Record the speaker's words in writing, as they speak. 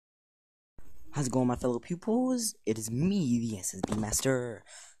How's it going, my fellow pupils? It is me, the SSBmaster,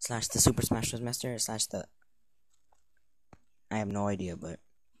 slash the Super Smash Bros. Master, slash the... I have no idea, but...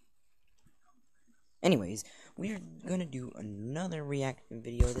 Anyways, we're gonna do another reaction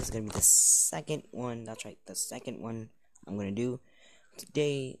video. This is gonna be the second one, that's right, the second one I'm gonna do.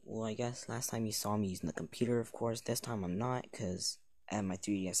 Today, well, I guess last time you saw me using the computer, of course. This time I'm not, because I have my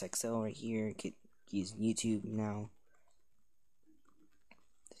 3DS XL right here. Get using YouTube now.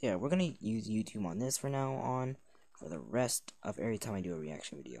 Yeah, we're gonna use YouTube on this for now on for the rest of every time I do a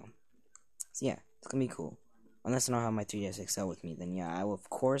reaction video. So yeah, it's gonna be cool. Unless I don't have my 3DS XL with me, then yeah, I will of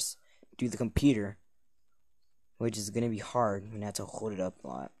course do the computer, which is gonna be hard when I have to hold it up a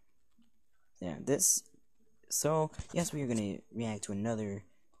lot. Yeah, so yes, we are gonna react to another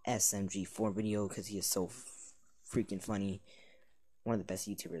SMG4 video because he is so freaking funny. One of the best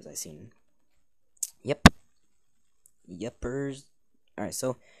YouTubers I've seen. Yepers. Alright,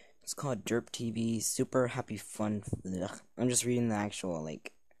 so it's called Derp TV Super Happy Fun. Ugh. I'm just reading the actual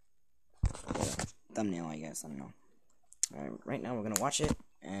thumbnail, I guess. I don't know. Alright, right now we're gonna watch it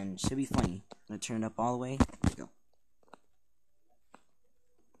and it should be funny. I'm gonna turn it up all the way. Here we go.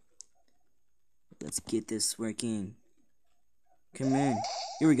 Let's get this working. Come in.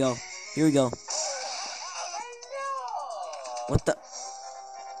 Here we go. Here we go. What the?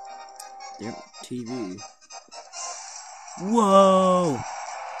 Derp TV. Whoa!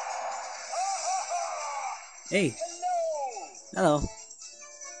 Hey! Hello!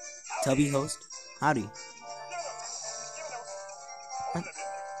 Tubby host? Howdy.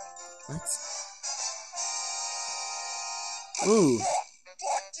 What? Ooh!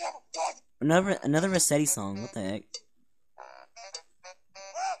 Another Rossetti song, what the heck?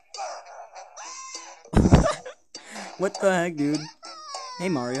 What the heck, dude? Hey,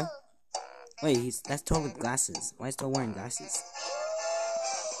 Mario. Wait, that's Toad with glasses. Why is Toad wearing glasses?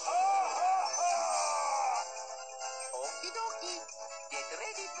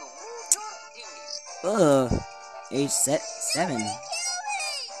 Ugh, age 7.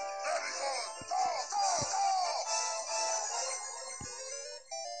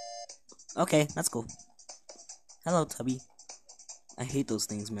 Okay, that's cool. Hello, Tubby. I hate those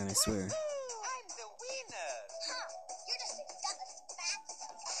things, man, I swear.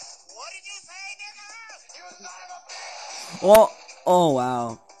 Oh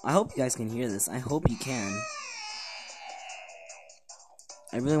wow. I hope you guys can hear this. I hope you can.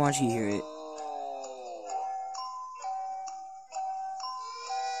 I really want you to hear it.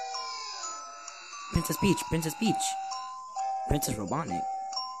 Princess Peach, Princess Peach. Princess Robotnik.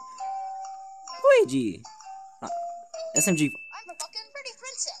 Luigi. SMG. I'm a fucking pretty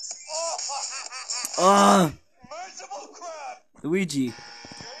princess. Luigi.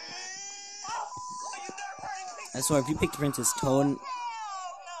 I swear, if you picked Princess Toad...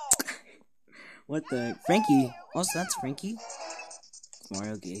 What the... Frankie. Oh, so that's Frankie?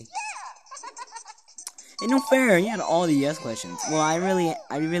 Mario gay. Hey, no fair. You had all the yes questions. Well, I really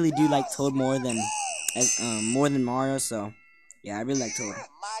do like Toad more than Mario, so... Yeah, I really like Toad.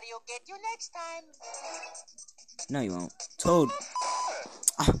 Mario get you next time. No, you won't. Toad.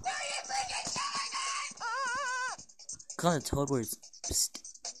 Call it Toad words. Psst.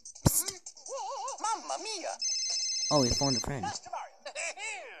 Mamma mia. Oh, he phoned a friend.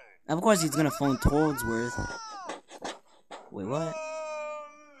 Of course he's gonna phone Toadsworth. Wait, what?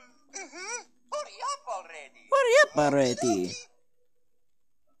 Hurry up already. Hurry up already.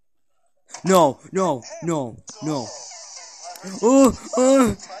 No. No.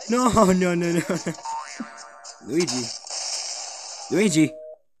 Luigi.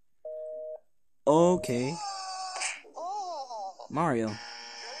 Okay. Mario.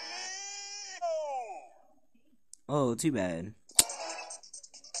 Oh, too bad.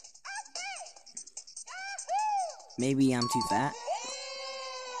 Maybe I'm too fat.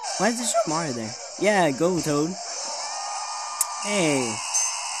 Why is this Mario there? Yeah, go Toad. Hey.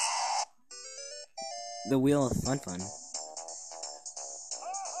 The Wheel of Fun.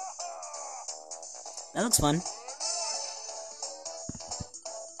 That looks fun.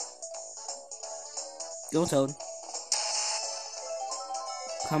 Go Toad.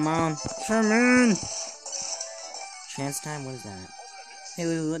 Come on. Chance time? What is that? Hey,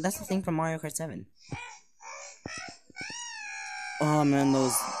 wait, that's the thing from Mario Kart 7. Oh man,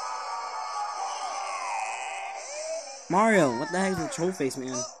 those... Mario, what the heck is the troll face,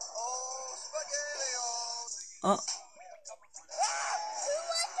 man? Oh.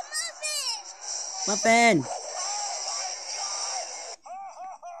 Muffin!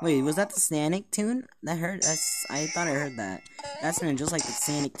 Wait, was that the Sonic tune? I thought I heard that. That sounded just like the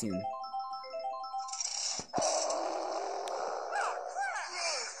Sonic tune.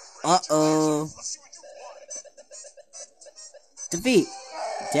 Uh-oh. Defeat.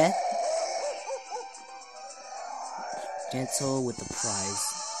 Death. Gentle with the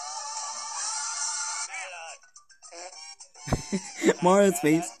prize. Mario's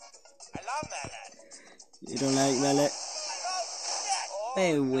face. I love melon. You don't like melon?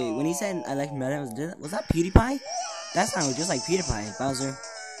 Wait. When he said I like melon, was that PewDiePie? That sounded just like PewDiePie, Bowser.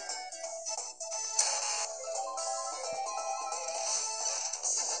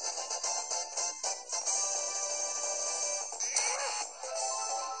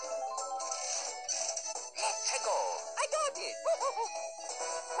 I got it.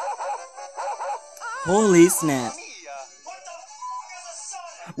 Holy snap.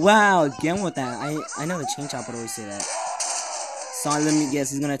 Wow, again with that. I know the Chain Chomp would always say that. Sonic, let me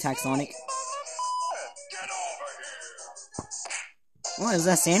guess, he's gonna attack Sonic. What is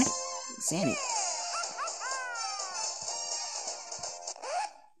that, Sonic? Sonic.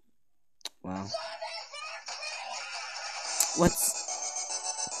 Wow. What's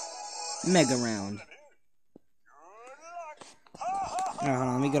Mega Round? Alright, hold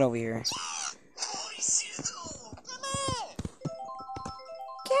on, let me get over here.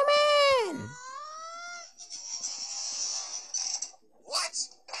 Come on! What?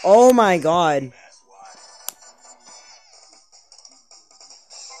 Oh my god.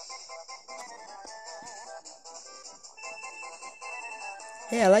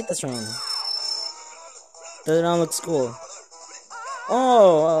 Hey, I like this round. The round looks cool.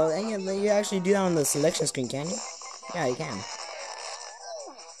 Oh, you actually do that on the selection screen, can you? Yeah, you can.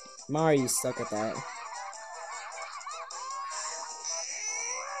 Mario, you suck at that.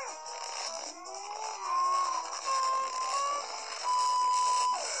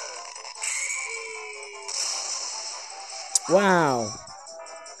 Wow.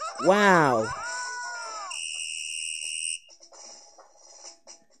 Wow.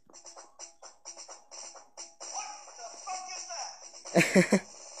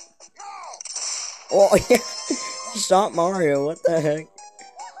 Oh, yeah. He shot Mario. What the heck?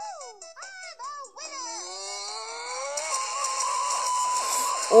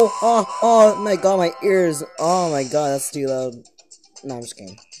 Oh my god, my ears. Oh my god, that's too loud. No, I'm just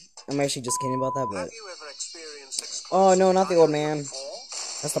kidding. I'm actually just kidding about that, but... Oh, no, not the old man.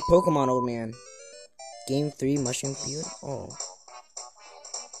 That's the Pokemon old man. Game 3, Mushroom Feud? Oh.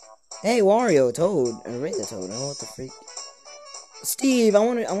 Hey, Wario, Toad, and Ray the Toad. Oh, what the freak? Steve, I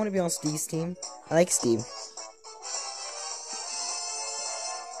wanna be on Steve's team. I like Steve.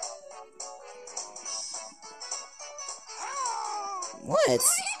 What?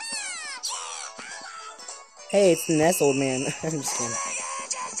 Hey, it's the Ness old man. I'm just kidding.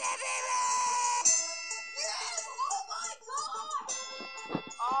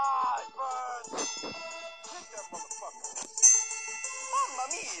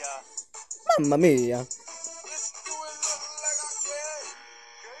 Mamma mia.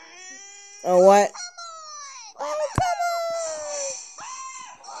 Oh, what? Oh, come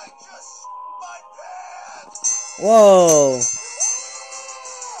on. Whoa.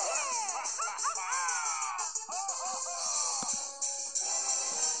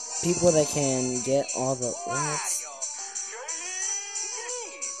 People that can get all the limits.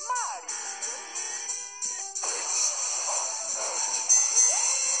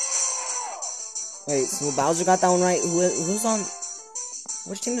 Wait, so Bowser got that one right? Who's on?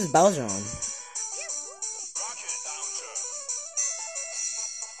 Which team is Bowser on?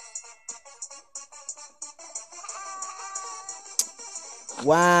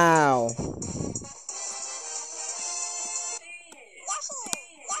 Wow.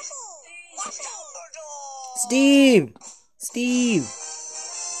 Steve! Steve!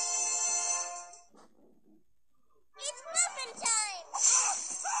 It's muffin time.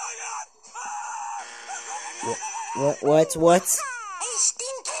 What? Hey,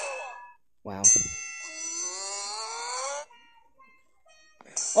 Stinky. Wow.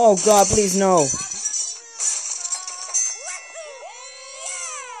 Oh god, please no.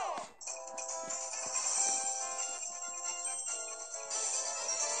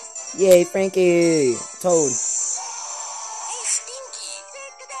 Yay, Frankie! Toad. Hey, Stinky.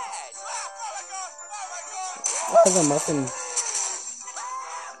 Look at that. What is a muffin?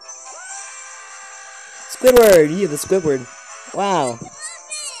 Squidward! Yeah, the Squidward. Wow.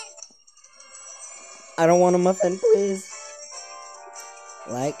 I don't want a muffin, please.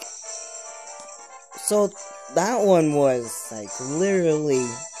 Like. So, that one was, like, literally.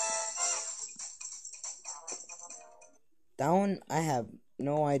 That one, I have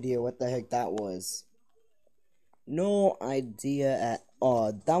no idea what the heck that was. No idea at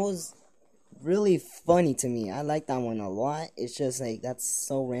all. really funny to me. I like that one a lot. It's just like, that's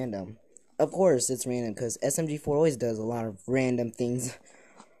so random. Of course, it's random because SMG4 always does a lot of random things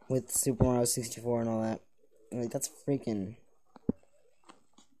with Super Mario 64 and all that. Like, that's freaking.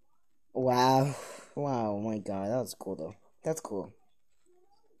 Wow. Wow, oh my god, that was cool though. That's cool.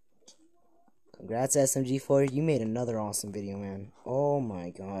 Congrats, SMG4. You made another awesome video, man. Oh my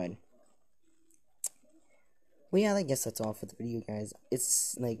god. Well, yeah, I guess that's all for the video, guys.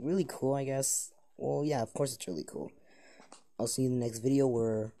 It's, like, really cool, I guess. Well, yeah, of course it's really cool. I'll see you in the next video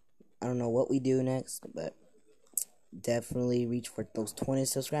where I don't know what we do next, but definitely reach for those 20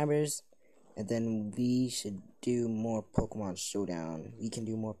 subscribers. And then we should do more Pokemon Showdown. We can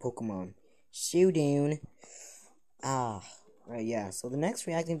do more Pokemon Showdown. Right, yeah. So the next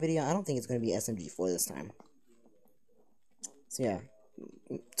reacting video, I don't think it's going to be SMG4 this time. So yeah.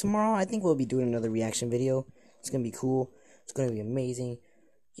 Tomorrow, I think we'll be doing another reaction video. It's going to be cool. It's going to be amazing.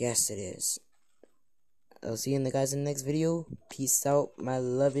 Yes, it is. I'll see you in the guys in the next video. Peace out, my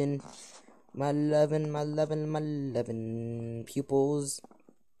loving pupils.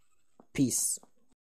 Peace.